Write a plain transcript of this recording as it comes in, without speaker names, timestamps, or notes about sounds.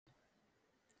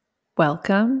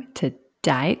Welcome to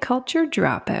Diet Culture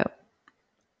Dropout.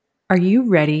 Are you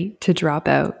ready to drop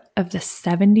out of the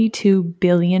 $72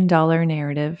 billion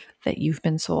narrative that you've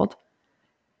been sold?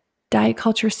 Diet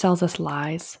culture sells us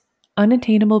lies,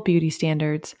 unattainable beauty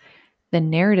standards, the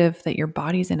narrative that your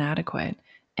body's inadequate,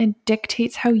 and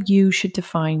dictates how you should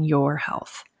define your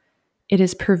health. It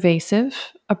is pervasive,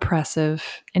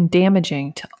 oppressive, and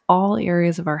damaging to all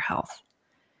areas of our health.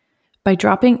 By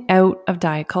dropping out of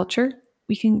diet culture,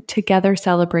 we can together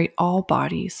celebrate all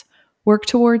bodies, work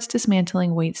towards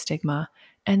dismantling weight stigma,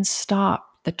 and stop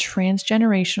the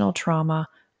transgenerational trauma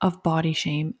of body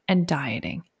shame and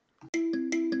dieting.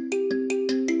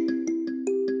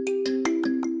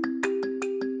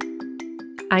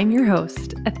 I'm your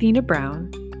host, Athena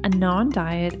Brown, a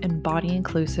non-diet and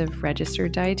body-inclusive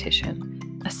registered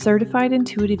dietitian, a certified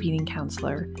intuitive eating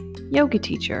counselor, yoga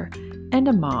teacher, and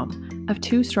a mom of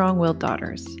two strong-willed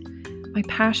daughters. My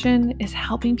passion is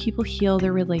helping people heal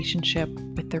their relationship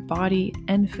with their body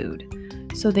and food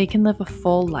so they can live a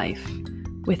full life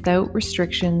without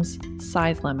restrictions,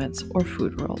 size limits, or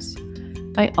food rules.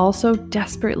 I also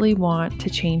desperately want to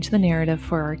change the narrative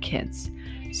for our kids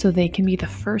so they can be the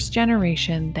first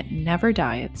generation that never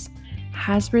diets,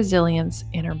 has resilience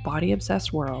in our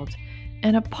body-obsessed world,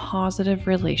 and a positive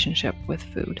relationship with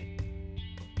food.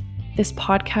 This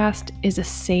podcast is a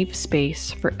safe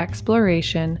space for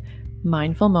exploration,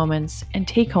 mindful moments, and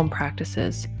take-home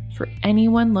practices for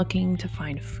anyone looking to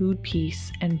find food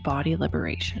peace and body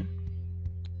liberation.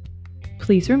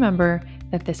 Please remember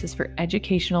that this is for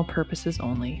educational purposes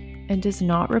only and does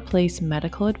not replace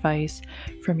medical advice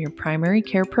from your primary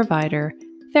care provider,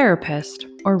 therapist,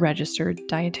 or registered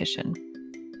dietitian.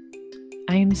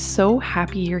 I am so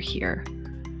happy you're here.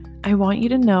 I want you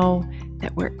to know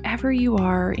that wherever you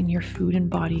are in your food and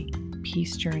body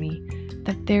peace journey,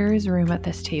 that there is room at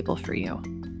this table for you.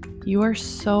 You are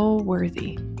so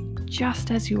worthy,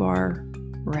 just as you are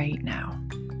right now.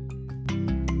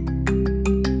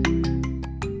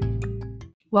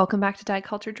 Welcome back to Diet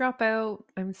Culture Dropout.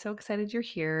 I'm so excited you're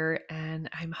here, and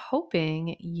I'm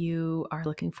hoping you are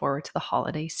looking forward to the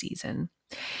holiday season.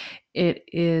 It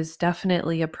is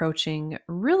definitely approaching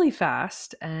really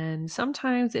fast, and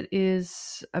sometimes it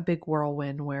is a big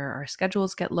whirlwind where our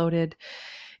schedules get loaded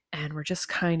and we're just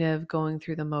kind of going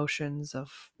through the motions of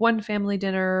one family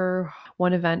dinner,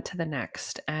 one event to the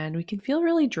next, and we can feel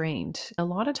really drained. A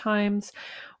lot of times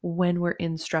when we're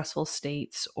in stressful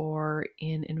states or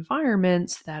in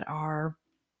environments that are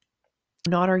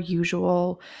not our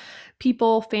usual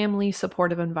people, family,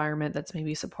 supportive environment that's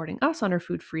maybe supporting us on our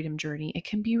food freedom journey, it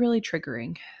can be really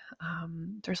triggering.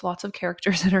 There's lots of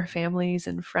characters in our families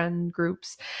and friend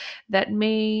groups that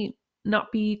may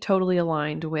not be totally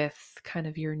aligned with kind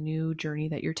of your new journey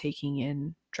that you're taking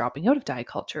in dropping out of diet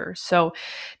culture. So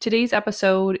today's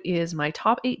episode is my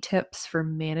top 8 tips for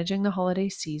managing the holiday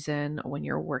season when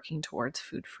you're working towards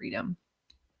food freedom.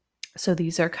 So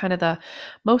these are kind of the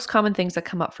most common things that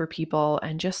come up for people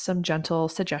and just some gentle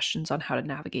suggestions on how to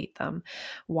navigate them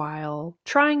while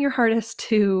trying your hardest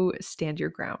to stand your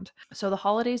ground. So the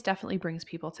holidays definitely brings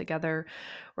people together.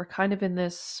 We're kind of in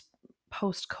this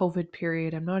post-COVID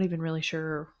period. I'm not even really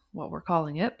sure what we're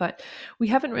calling it, but we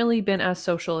haven't really been as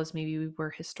social as maybe we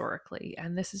were historically.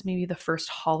 And this is maybe the first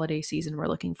holiday season we're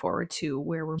looking forward to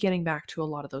where we're getting back to a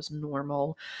lot of those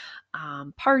normal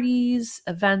parties,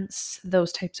 events,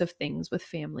 those types of things with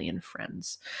family and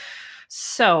friends.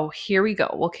 So here we go.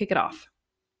 We'll kick it off.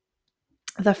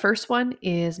 The first one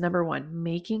is number 1,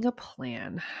 making a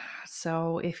plan.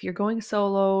 So if you're going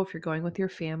solo, if you're going with your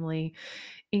family,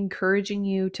 encouraging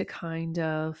you to kind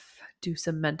of do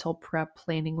some mental prep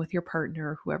planning with your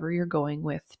partner, whoever you're going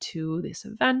with to this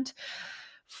event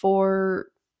for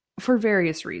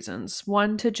various reasons.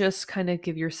 One, to just kind of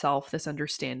give yourself this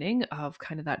understanding of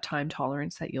kind of that time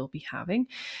tolerance that you'll be having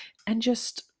and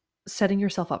just setting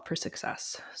yourself up for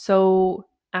success. So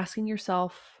asking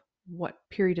yourself, what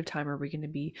period of time are we going to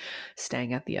be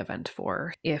staying at the event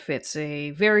for? If it's a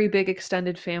very big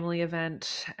extended family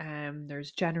event,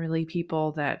 there's generally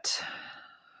people that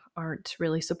aren't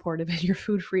really supportive in your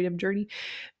food freedom journey,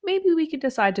 maybe we could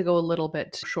decide to go a little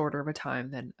bit shorter of a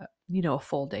time than, a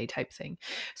full day type thing.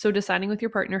 So deciding with your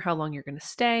partner how long you're going to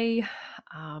stay,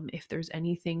 if there's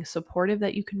anything supportive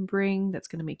that you can bring that's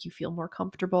going to make you feel more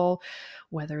comfortable,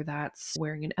 whether that's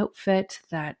wearing an outfit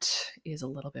that is a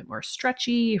little bit more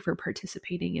stretchy, if we're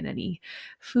participating in any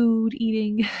food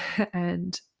eating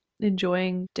and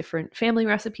enjoying different family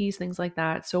recipes, things like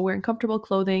that. So wearing comfortable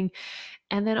clothing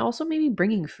and then also maybe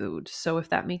bringing food. So if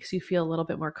that makes you feel a little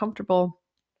bit more comfortable,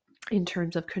 in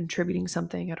terms of contributing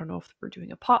something. I don't know if we're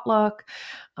doing a potluck,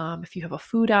 if you have a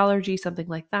food allergy, something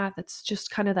like that. That's just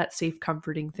kind of that safe,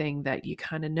 comforting thing that you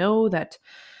kind of know that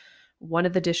one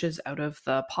of the dishes out of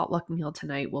the potluck meal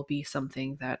tonight will be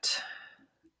something that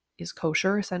is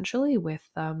kosher, essentially, with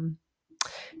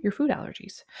your food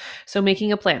allergies. So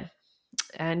making a plan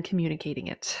and communicating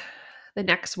it. The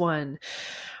next one,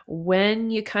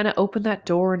 when you kind of open that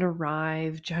door and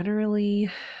arrive, generally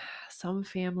some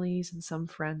families and some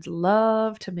friends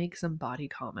love to make some body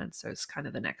comments. So it's kind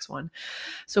of the next one.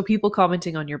 So people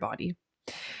commenting on your body.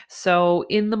 So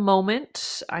in the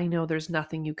moment, I know there's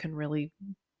nothing you can really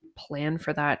plan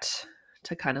for that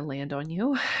to kind of land on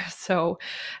you. So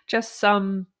just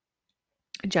some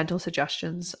gentle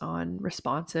suggestions on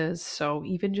responses. So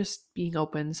even just being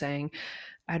open, saying,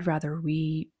 I'd rather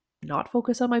we not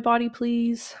focus on my body,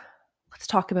 please. Let's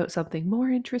talk about something more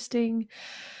interesting.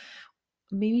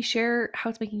 Maybe share how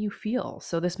it's making you feel.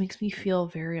 So this makes me feel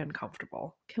very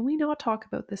uncomfortable. Can we not talk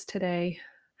about this today?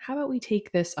 How about we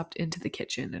take this up into the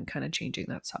kitchen and kind of changing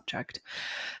that subject?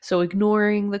 So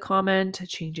ignoring the comment,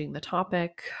 changing the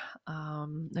topic.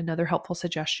 Another helpful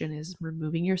suggestion is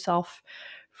removing yourself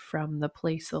from the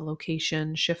place, the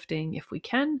location, shifting if we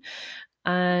can.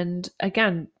 And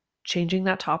again, changing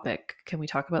that topic. Can we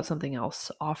talk about something else?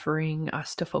 Offering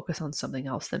us to focus on something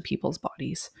else than people's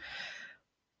bodies.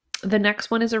 The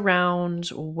next one is around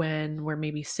when we're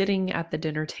maybe sitting at the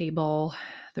dinner table.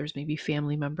 There's maybe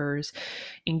family members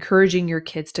encouraging your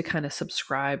kids to kind of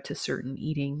subscribe to certain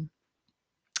eating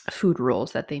food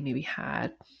rules that they maybe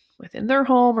had within their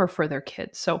home or for their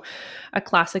kids. So, a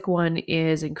classic one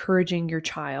is encouraging your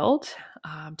child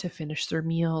to finish their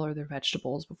meal or their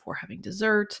vegetables before having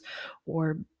dessert,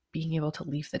 or being able to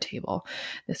leave the table.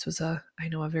 This was I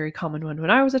know, a very common one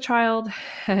when I was a child,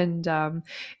 and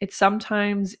it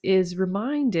sometimes is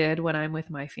reminded when I'm with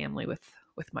my family, with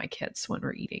my kids when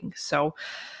we're eating. So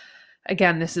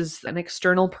again, this is an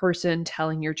external person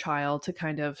telling your child to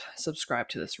kind of subscribe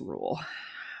to this rule.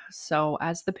 So,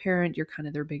 as the parent, you're kind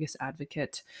of their biggest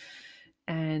advocate.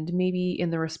 And maybe in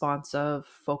the response of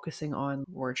focusing on,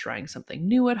 we're trying something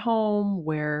new at home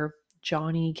where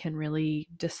Johnny can really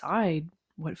decide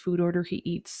what food order he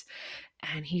eats.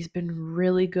 And he's been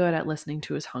really good at listening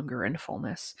to his hunger and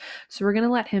fullness. So, we're going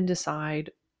to let him decide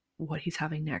what he's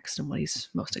having next and what he's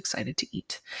most excited to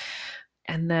eat.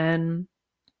 And then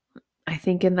I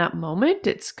think in that moment,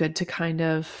 it's good to kind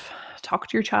of talk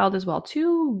to your child as well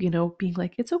too, being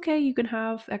like, it's okay, you can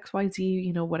have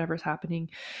XYZ, whatever's happening.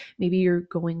 Maybe you're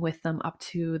going with them up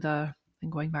to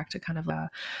and going back to kind of a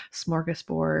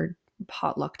smorgasbord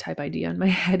potluck type idea in my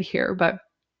head here, but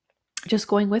just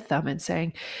going with them and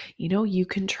saying, you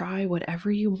can try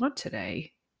whatever you want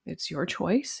today. It's your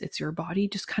choice. It's your body.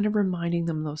 Just kind of reminding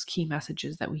them those key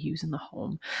messages that we use in the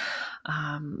home.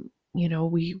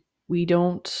 We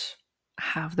don't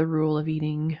have the rule of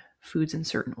eating foods in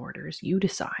certain orders. You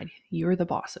decide. You're the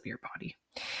boss of your body.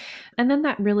 And then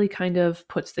that really kind of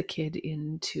puts the kid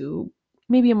into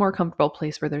maybe a more comfortable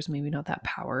place where there's maybe not that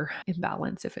power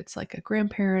imbalance if it's like a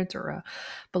grandparent or a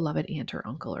beloved aunt or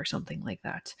uncle or something like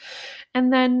that.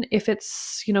 And then if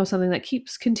it's, something that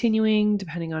keeps continuing,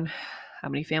 depending on how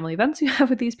many family events you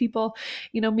have with these people,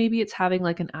 maybe it's having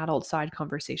like an adult side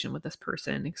conversation with this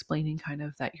person, explaining kind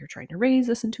of that you're trying to raise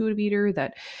this intuitive eater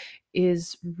that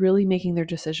is really making their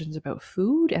decisions about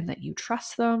food, and that you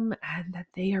trust them and that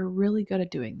they are really good at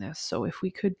doing this. So if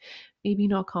we could maybe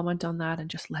not comment on that and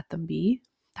just let them be,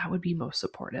 that would be most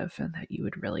supportive, and that you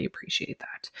would really appreciate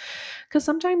that. Because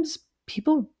sometimes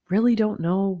people really don't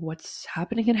know what's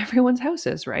happening in everyone's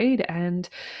houses, right? And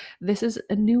this is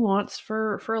a nuance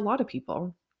for a lot of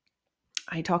people.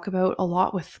 I talk about a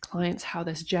lot with clients how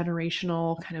this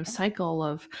generational kind of cycle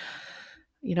of,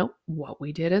 what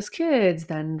we did as kids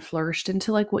then flourished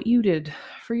into like what you did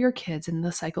for your kids. And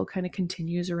the cycle kind of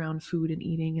continues around food and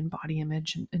eating and body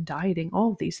image and dieting,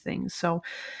 all of these things. So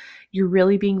you're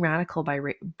really being radical by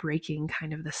breaking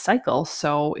kind of the cycle.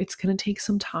 So it's going to take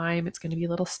some time. It's going to be a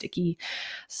little sticky.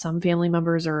 Some family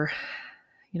members are,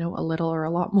 a little or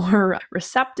a lot more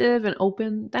receptive and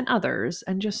open than others.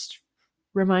 And just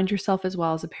remind yourself as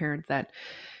well as a parent that,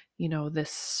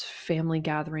 this family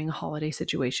gathering holiday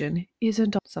situation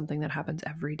isn't something that happens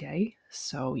every day.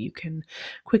 So you can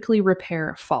quickly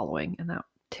repair following, and that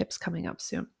tip's coming up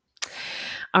soon.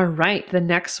 All right, the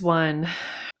next one.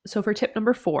 So for tip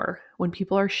number 4, when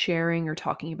people are sharing or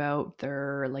talking about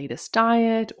their latest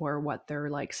diet or what they're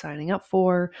like signing up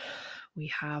for, we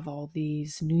have all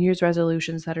these New Year's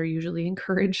resolutions that are usually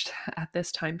encouraged at this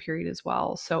time period as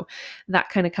well. So that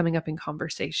kind of coming up in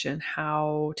conversation,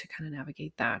 how to kind of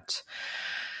navigate that.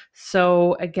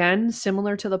 So, again,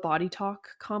 similar to the body talk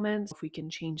comments, if we can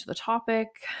change the topic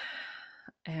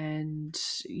and,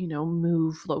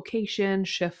 move location,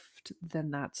 shift,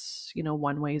 then that's,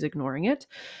 one way is ignoring it.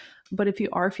 But if you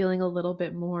are feeling a little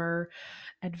bit more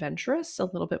adventurous, a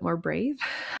little bit more brave,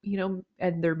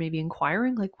 and they're maybe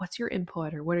inquiring, like, what's your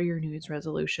input or what are your New Year's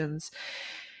resolutions?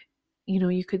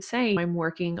 You could say, I'm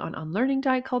working on unlearning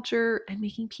diet culture and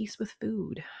making peace with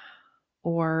food,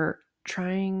 or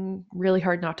trying really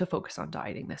hard not to focus on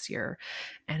dieting this year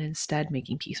and instead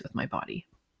making peace with my body.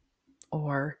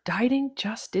 Or dieting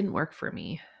just didn't work for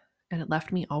me and it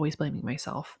left me always blaming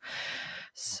myself.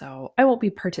 So I won't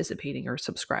be participating or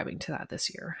subscribing to that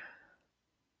this year.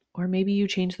 Or maybe you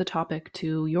change the topic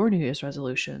to your New Year's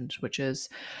resolutions, which is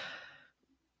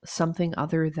something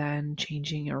other than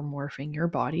changing or morphing your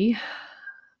body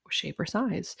shape or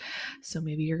size. So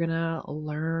maybe you're going to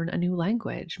learn a new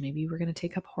language. Maybe we're going to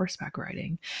take up horseback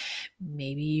riding.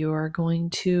 Maybe you're going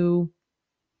to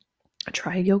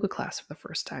try a yoga class for the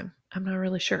first time. I'm not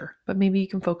really sure, but maybe you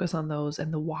can focus on those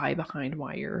and the why behind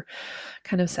why you're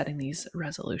kind of setting these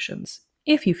resolutions,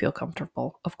 if you feel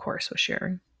comfortable, of course, with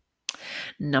sharing.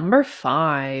 Number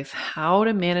 5, how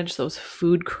to manage those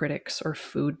food critics or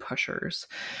food pushers.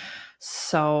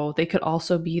 So they could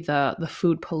also be the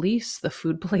food police, the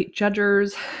food plate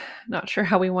judgers. Not sure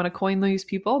how we want to coin these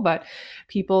people, but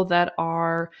people that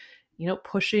are,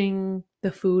 pushing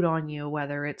the food on you,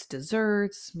 whether it's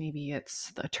desserts, maybe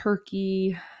it's the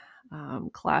turkey.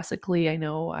 Classically, I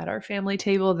know at our family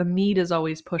table, the meat is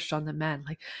always pushed on the men,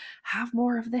 like, have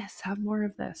more of this, have more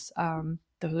of this.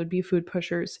 Those would be food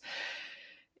pushers.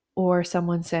 Or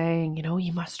someone saying,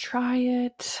 you must try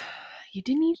it. You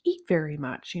didn't eat very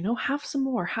much, have some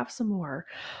more, have some more.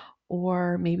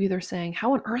 Or maybe they're saying,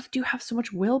 how on earth do you have so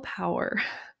much willpower?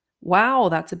 Wow,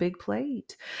 that's a big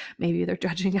plate. Maybe they're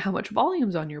judging how much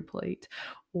volume's on your plate,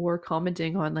 or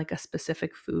commenting on like a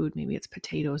specific food. Maybe it's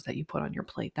potatoes that you put on your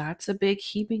plate. That's a big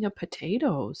heaping of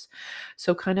potatoes.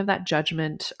 So kind of that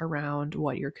judgment around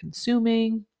what you're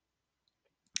consuming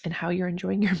and how you're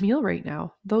enjoying your meal right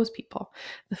now. Those people,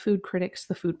 the food critics,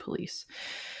 the food police.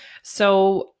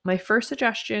 So my first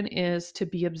suggestion is to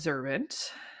be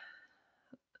observant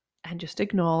and just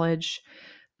acknowledge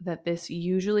that this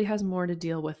usually has more to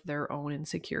deal with their own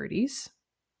insecurities,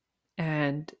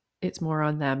 and it's more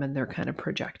on them and they're kind of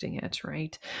projecting it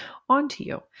right onto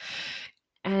you.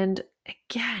 And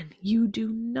again, you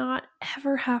do not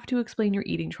ever have to explain your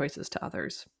eating choices to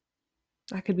others.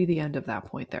 That could be the end of that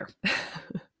point there.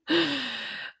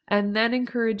 And then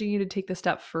encouraging you to take the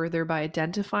step further by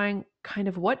identifying kind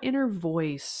of what inner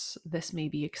voice this may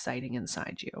be exciting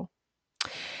inside you.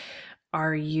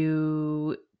 Are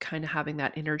you kind of having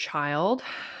that inner child,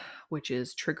 which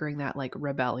is triggering that like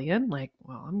rebellion, like,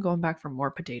 well, I'm going back for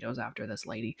more potatoes after this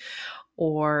lady?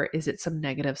 Or is it some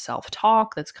negative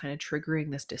self-talk that's kind of triggering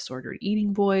this disordered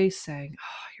eating voice saying,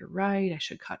 oh, you're right, I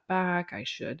should cut back, I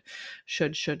should.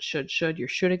 You're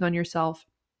shooting on yourself.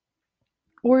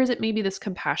 Or is it maybe this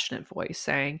compassionate voice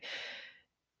saying,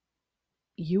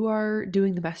 you are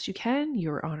doing the best you can,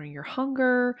 you're honoring your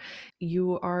hunger,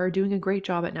 you are doing a great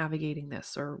job at navigating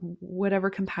this, or whatever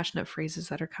compassionate phrases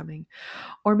that are coming.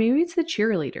 Or maybe it's the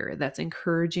cheerleader that's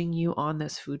encouraging you on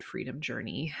this food freedom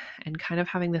journey and kind of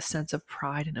having this sense of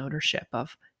pride and ownership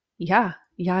of, yeah,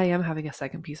 I am having a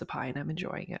second piece of pie and I'm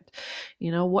enjoying it.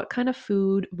 What kind of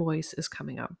food voice is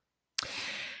coming up?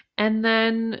 And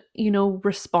then,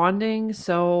 responding.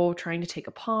 So trying to take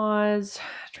a pause,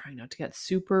 trying not to get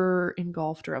super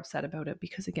engulfed or upset about it,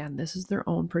 because again, this is their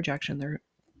own projection they're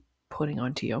putting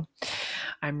onto you.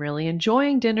 I'm really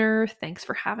enjoying dinner. Thanks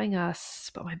for having us.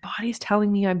 But my body's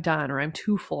telling me I'm done or I'm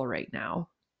too full right now.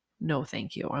 No,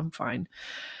 thank you. I'm fine.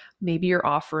 Maybe you're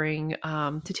offering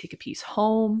to take a piece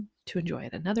home to enjoy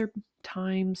it another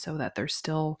time so that they're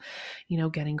still,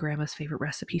 getting grandma's favorite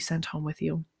recipe sent home with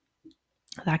you.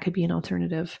 That could be an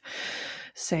alternative.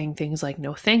 Saying things like,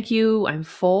 no, thank you, I'm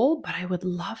full, but I would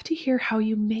love to hear how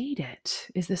you made it.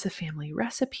 Is this a family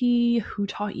recipe? Who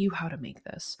taught you how to make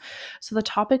this? So the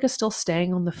topic is still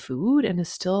staying on the food and is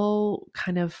still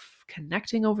kind of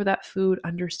connecting over that food,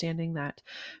 understanding that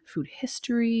food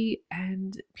history,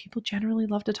 and people generally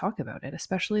love to talk about it,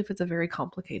 especially if it's a very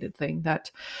complicated thing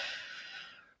that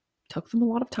took them a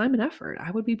lot of time and effort.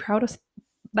 I would be proud of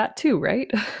that too,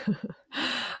 right?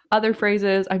 Other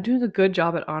phrases, I'm doing a good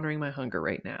job at honoring my hunger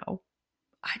right now.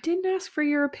 I didn't ask for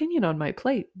your opinion on my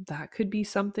plate. That could be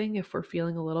something if we're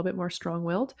feeling a little bit more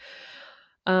strong-willed.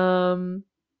 Another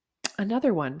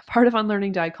one, part of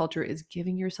unlearning diet culture is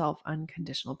giving yourself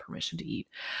unconditional permission to eat.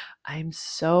 I'm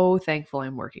so thankful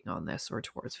I'm working on this or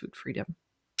towards food freedom.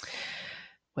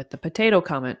 With the potato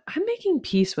comment, I'm making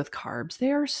peace with carbs.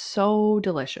 They are so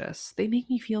delicious. They make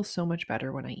me feel so much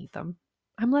better when I eat them.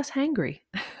 I'm less hangry.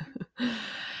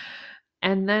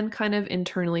 And then, kind of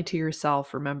internally to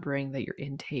yourself, remembering that your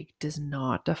intake does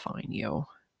not define you.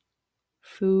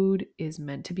 Food is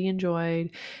meant to be enjoyed,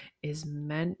 is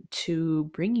meant to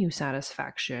bring you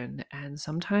satisfaction. And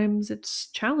sometimes it's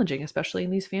challenging, especially in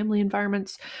these family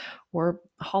environments or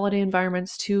holiday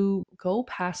environments, to go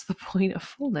past the point of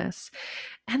fullness.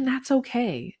 And that's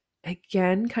okay.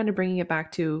 Again, kind of bringing it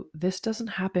back to, this doesn't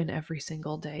happen every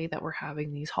single day that we're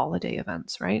having these holiday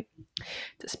events, right?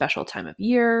 It's a special time of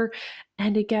year.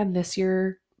 And again, this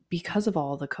year, because of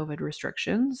all the COVID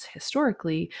restrictions,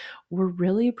 historically, we're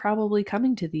really probably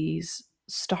coming to these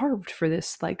starved for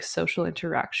this like social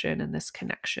interaction and this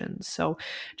connection. So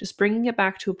just bringing it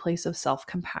back to a place of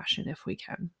self-compassion if we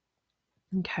can.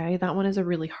 Okay, that one is a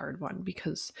really hard one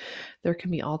because there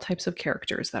can be all types of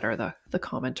characters that are the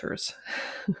commenters.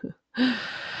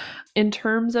 In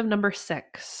terms of number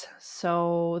 6,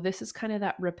 so this is kind of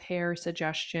that repair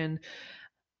suggestion.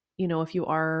 If you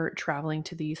are traveling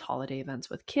to these holiday events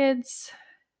with kids,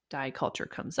 diet culture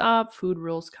comes up, food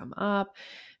rules come up.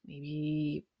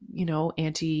 Maybe,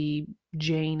 Auntie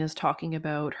Jane is talking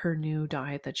about her new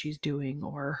diet that she's doing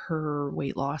or her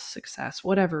weight loss success,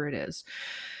 whatever it is.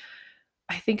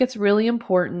 I think it's really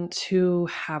important to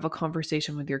have a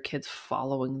conversation with your kids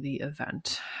following the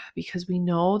event because we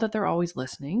know that they're always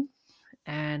listening.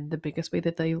 And the biggest way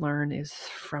that they learn is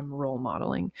from role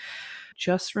modeling.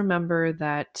 Just remember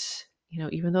that,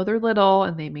 even though they're little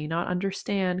and they may not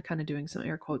understand, kind of doing some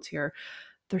air quotes here,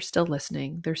 they're still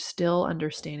listening. They're still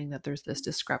understanding that there's this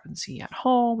discrepancy at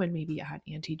home and maybe at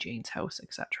Auntie Jane's house,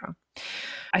 etc.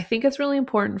 I think it's really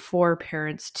important for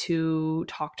parents to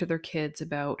talk to their kids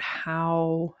about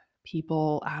how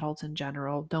people, adults in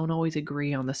general, don't always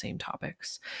agree on the same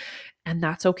topics. And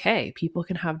that's okay. People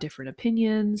can have different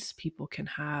opinions. People can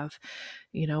have,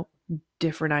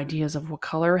 different ideas of what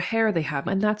color hair they have.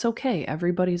 And that's okay.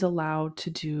 Everybody's allowed to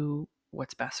do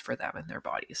what's best for them and their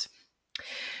bodies.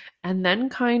 And then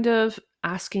kind of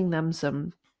asking them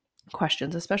some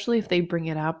questions, especially if they bring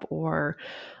it up or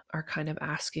are kind of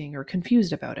asking or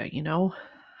confused about it,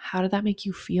 How did that make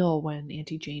you feel when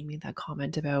Auntie Jane made that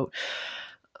comment about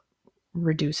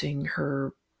reducing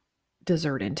her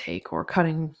dessert intake or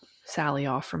cutting Sally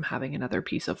off from having another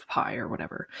piece of pie or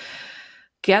whatever?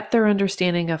 Get their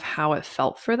understanding of how it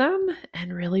felt for them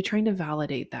and really trying to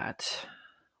validate that.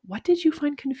 What did you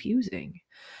find confusing?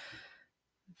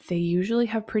 They usually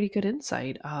have pretty good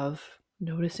insight of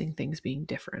noticing things being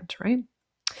different, right?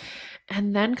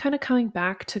 And then kind of coming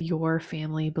back to your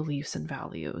family beliefs and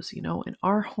values. In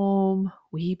our home,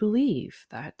 we believe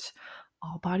that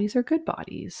all bodies are good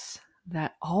bodies,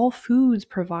 that all foods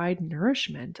provide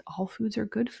nourishment, all foods are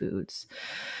good foods,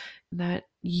 that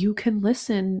you can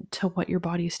listen to what your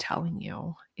body's telling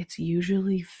you. It's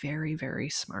usually very, very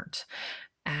smart.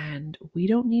 And we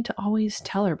don't need to always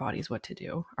tell our bodies what to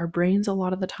do. Our brains, a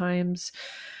lot of the times,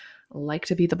 like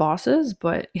to be the bosses,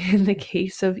 but in the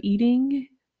case of eating,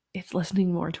 it's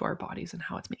listening more to our bodies and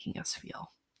how it's making us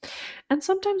feel. And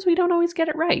sometimes we don't always get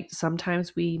it right.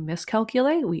 Sometimes we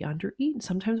miscalculate, we undereat,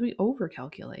 sometimes we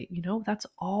overcalculate. That's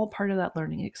all part of that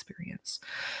learning experience.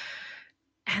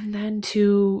 And then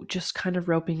to just kind of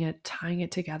roping it, tying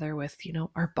it together with,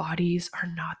 our bodies are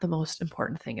not the most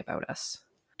important thing about us.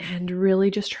 And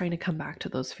really just trying to come back to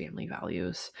those family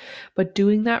values. But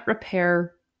doing that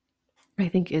repair, I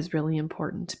think, is really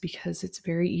important because it's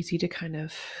very easy to kind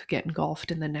of get engulfed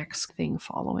in the next thing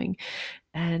following.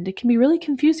 And it can be really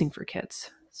confusing for kids.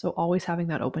 So always having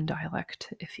that open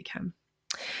dialect if you can.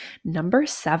 Number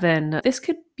 7, this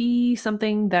could be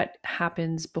something that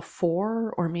happens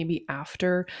before or maybe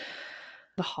after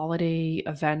the holiday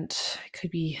event. It could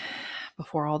be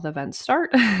before all the events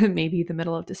start, maybe the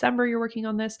middle of December you're working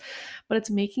on this, but it's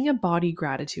making a body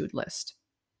gratitude list.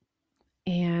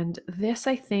 And this,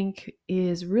 I think,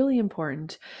 is really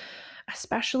important,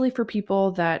 especially for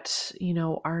people that,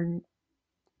 are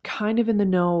kind of in the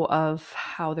know of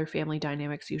how their family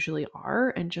dynamics usually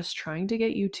are and just trying to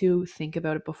get you to think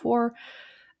about it before.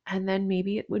 And then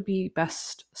maybe it would be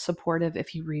best supportive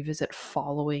if you revisit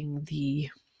following the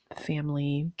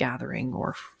family gathering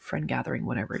or friend gathering,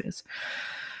 whatever it is.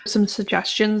 Some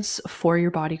suggestions for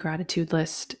your body gratitude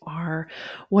list are: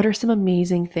 what are some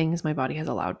amazing things my body has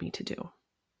allowed me to do?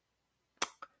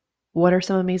 What are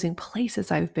some amazing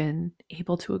places I've been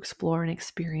able to explore and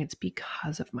experience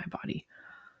because of my body?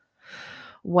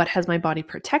 What has my body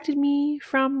protected me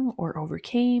from or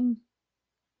overcame?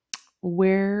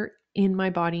 Where in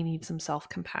my body needs some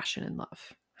self-compassion and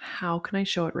love? How can I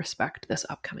show it respect this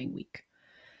upcoming week?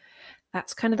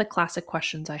 That's kind of the classic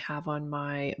questions I have on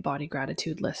my body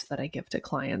gratitude list that I give to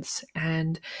clients.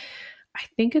 And I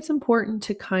think it's important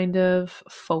to kind of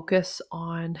focus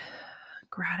on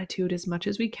gratitude as much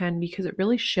as we can because it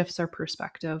really shifts our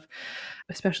perspective,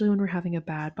 especially when we're having a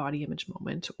bad body image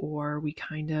moment or we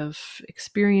kind of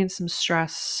experience some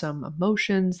stress, some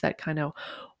emotions that kind of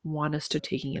want us to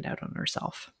taking it out on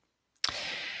ourselves.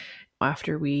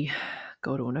 After we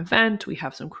go to an event, we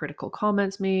have some critical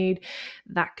comments made,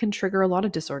 that can trigger a lot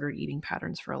of disordered eating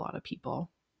patterns for a lot of people.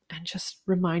 And just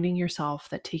reminding yourself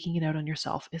that taking it out on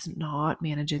yourself is not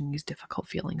managing these difficult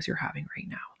feelings you're having right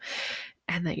now,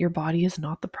 and that your body is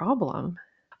not the problem.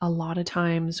 A lot of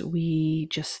times we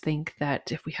just think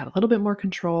that if we had a little bit more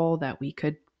control that we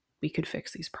could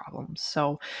fix these problems.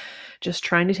 So just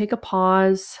trying to take a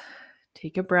pause,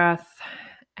 take a breath,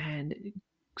 and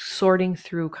sorting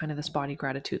through kind of this body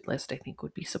gratitude list, I think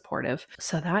would be supportive.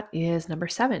 So that is number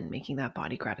 7, making that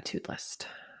body gratitude list.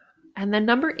 And then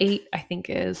number 8, I think,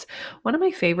 is one of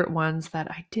my favorite ones that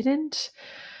I didn't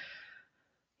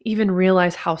even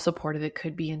realize how supportive it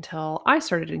could be until I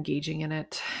started engaging in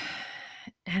it.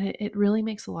 And it really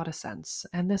makes a lot of sense.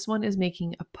 And this one is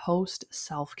making a post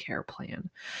self-care plan.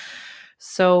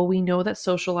 So we know that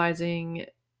socializing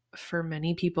for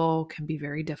many people can be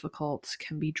very difficult,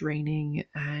 can be draining,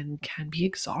 and can be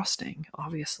exhausting,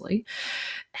 obviously.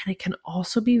 And it can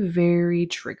also be very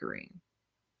triggering.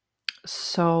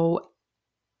 So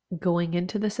going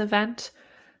into this event,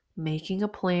 making a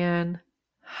plan.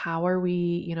 How are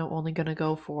we, only going to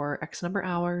go for X number of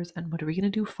hours? And what are we going to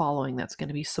do following that's going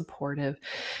to be supportive,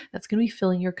 that's going to be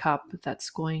filling your cup, that's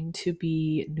going to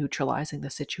be neutralizing the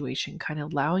situation, kind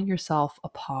of allowing yourself a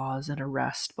pause and a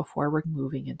rest before we're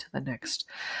moving into the next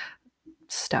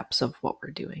steps of what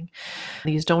we're doing.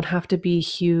 These don't have to be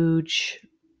huge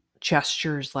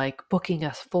gestures like booking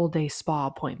a full day spa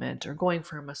appointment or going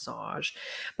for a massage,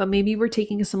 but maybe we're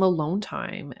taking some alone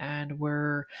time and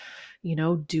we're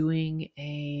doing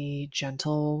a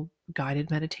gentle guided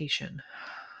meditation.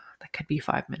 That could be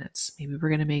 5 minutes. Maybe we're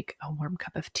going to make a warm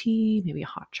cup of tea, maybe a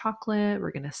hot chocolate.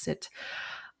 We're going to sit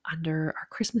under our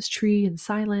Christmas tree in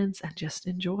silence and just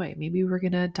enjoy. Maybe we're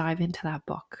going to dive into that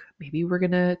book. Maybe we're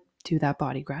going to do that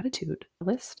body gratitude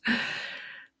list.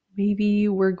 Maybe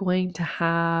we're going to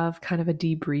have kind of a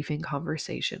debriefing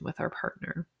conversation with our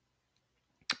partner,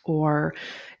 or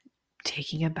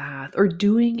taking a bath, or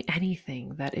doing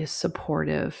anything that is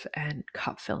supportive and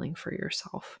cup filling for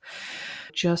yourself.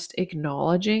 Just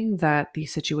acknowledging that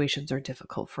these situations are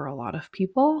difficult for a lot of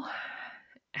people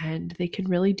and they can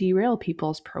really derail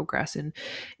people's progress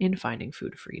in finding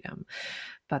food freedom.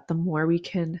 But the more we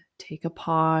can take a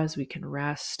pause, we can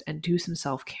rest and do some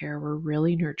self-care, we're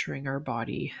really nurturing our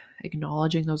body,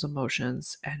 acknowledging those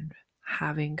emotions, and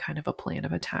having kind of a plan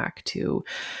of attack to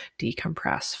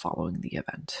decompress following the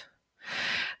event.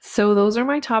 So those are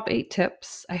my top 8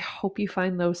 tips. I hope you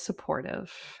find those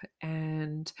supportive.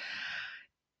 And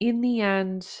in the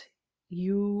end,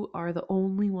 you are the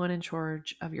only one in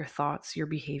charge of your thoughts, your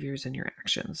behaviors, and your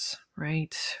actions,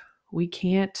 right? We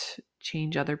can't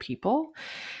change other people,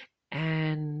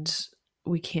 and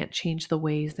we can't change the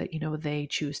ways that, they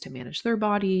choose to manage their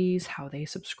bodies, how they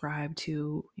subscribe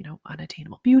to,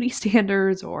 unattainable beauty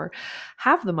standards, or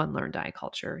have them unlearn diet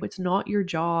culture. It's not your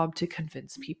job to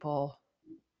convince people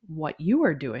what you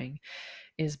are doing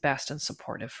is best and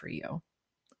supportive for you.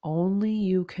 Only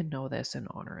you can know this and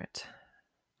honor it.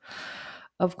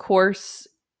 Of course,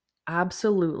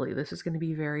 absolutely, this is going to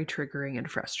be very triggering and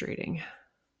frustrating.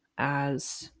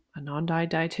 As a non-diet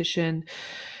dietitian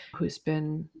who's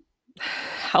been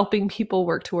helping people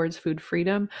work towards food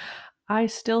freedom, I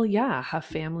still, have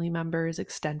family members,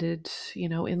 extended,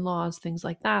 in-laws, things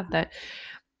like that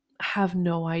have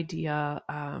no idea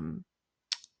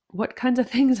what kinds of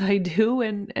things I do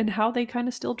and how they kind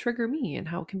of still trigger me and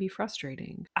how it can be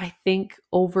frustrating. I think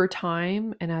over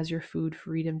time and as your food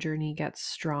freedom journey gets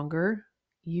stronger,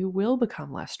 you will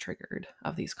become less triggered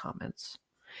of these comments.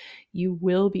 You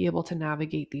will be able to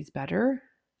navigate these better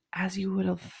as you would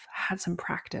have had some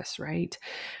practice, right?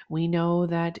 We know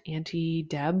that Auntie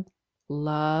Deb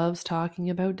loves talking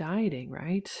about dieting,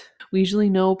 right? We usually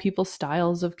know people's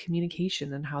styles of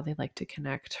communication and how they like to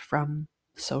connect from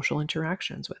social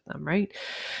interactions with them, right?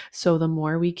 So the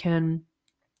more we can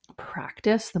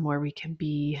practice, the more we can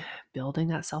be building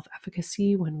that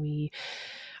self-efficacy when we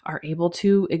are able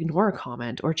to ignore a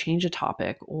comment or change a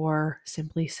topic or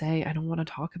simply say, I don't want to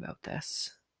talk about this.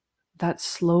 That's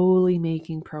slowly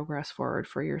making progress forward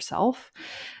for yourself.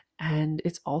 And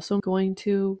it's also going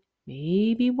to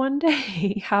maybe one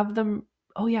day have them,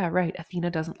 oh yeah, right, Athena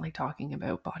doesn't like talking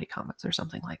about body comments or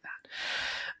something like that.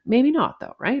 Maybe not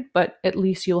though, right? But at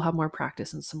least you'll have more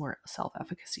practice and some more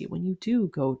self-efficacy when you do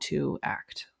go to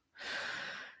act.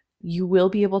 You will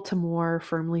be able to more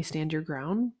firmly stand your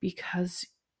ground because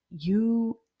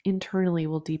you internally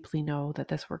will deeply know that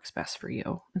this works best for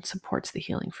you and supports the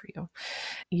healing for you.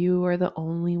 You are the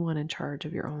only one in charge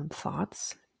of your own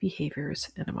thoughts,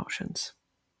 behaviors, and emotions.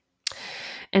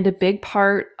 And a big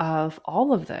part of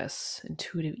all of this,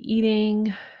 intuitive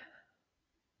eating,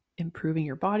 improving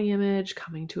your body image,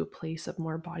 coming to a place of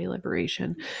more body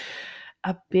liberation,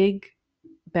 a big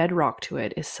bedrock to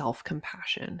it is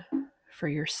self-compassion for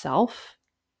yourself,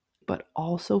 but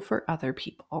also for other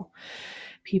people.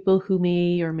 People who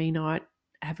may or may not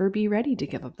ever be ready to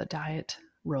give up the diet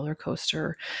roller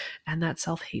coaster and that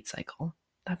self-hate cycle.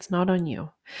 That's not on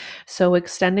you. So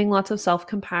extending lots of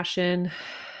self-compassion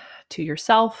to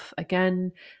yourself.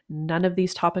 Again, none of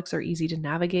these topics are easy to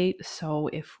navigate. So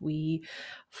if we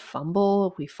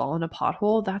fumble, if we fall in a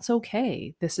pothole, that's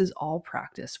okay. This is all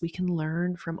practice. We can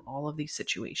learn from all of these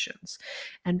situations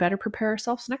and better prepare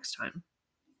ourselves next time.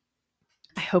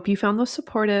 I hope you found those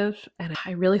supportive, and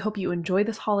I really hope you enjoy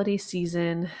this holiday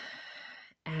season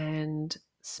and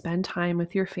spend time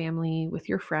with your family, with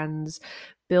your friends,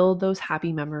 build those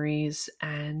happy memories,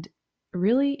 and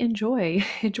really enjoy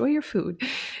your food.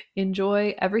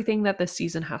 Enjoy everything that this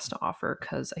season has to offer,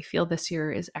 because I feel this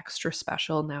year is extra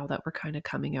special now that we're kind of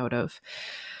coming out of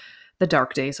the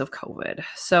dark days of COVID.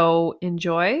 So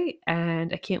enjoy,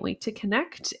 and I can't wait to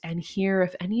connect and hear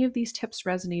if any of these tips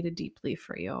resonated deeply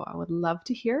for you. I would love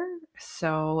to hear.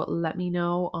 So let me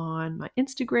know on my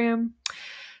Instagram,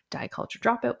 Diet Culture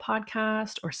Dropout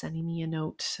Podcast, or sending me a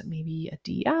note, maybe a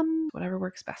DM, whatever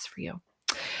works best for you.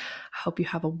 I hope you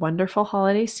have a wonderful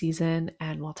holiday season,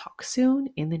 and we'll talk soon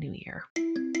in the new year.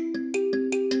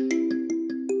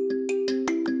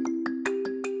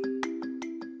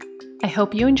 I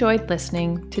hope you enjoyed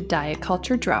listening to Diet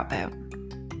Culture Dropout.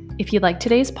 If you liked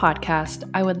today's podcast,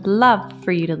 I would love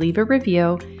for you to leave a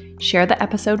review, share the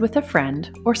episode with a friend,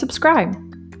 or subscribe.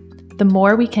 The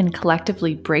more we can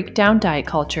collectively break down diet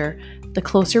culture, the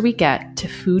closer we get to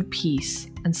food peace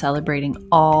and celebrating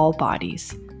all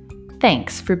bodies.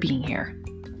 Thanks for being here.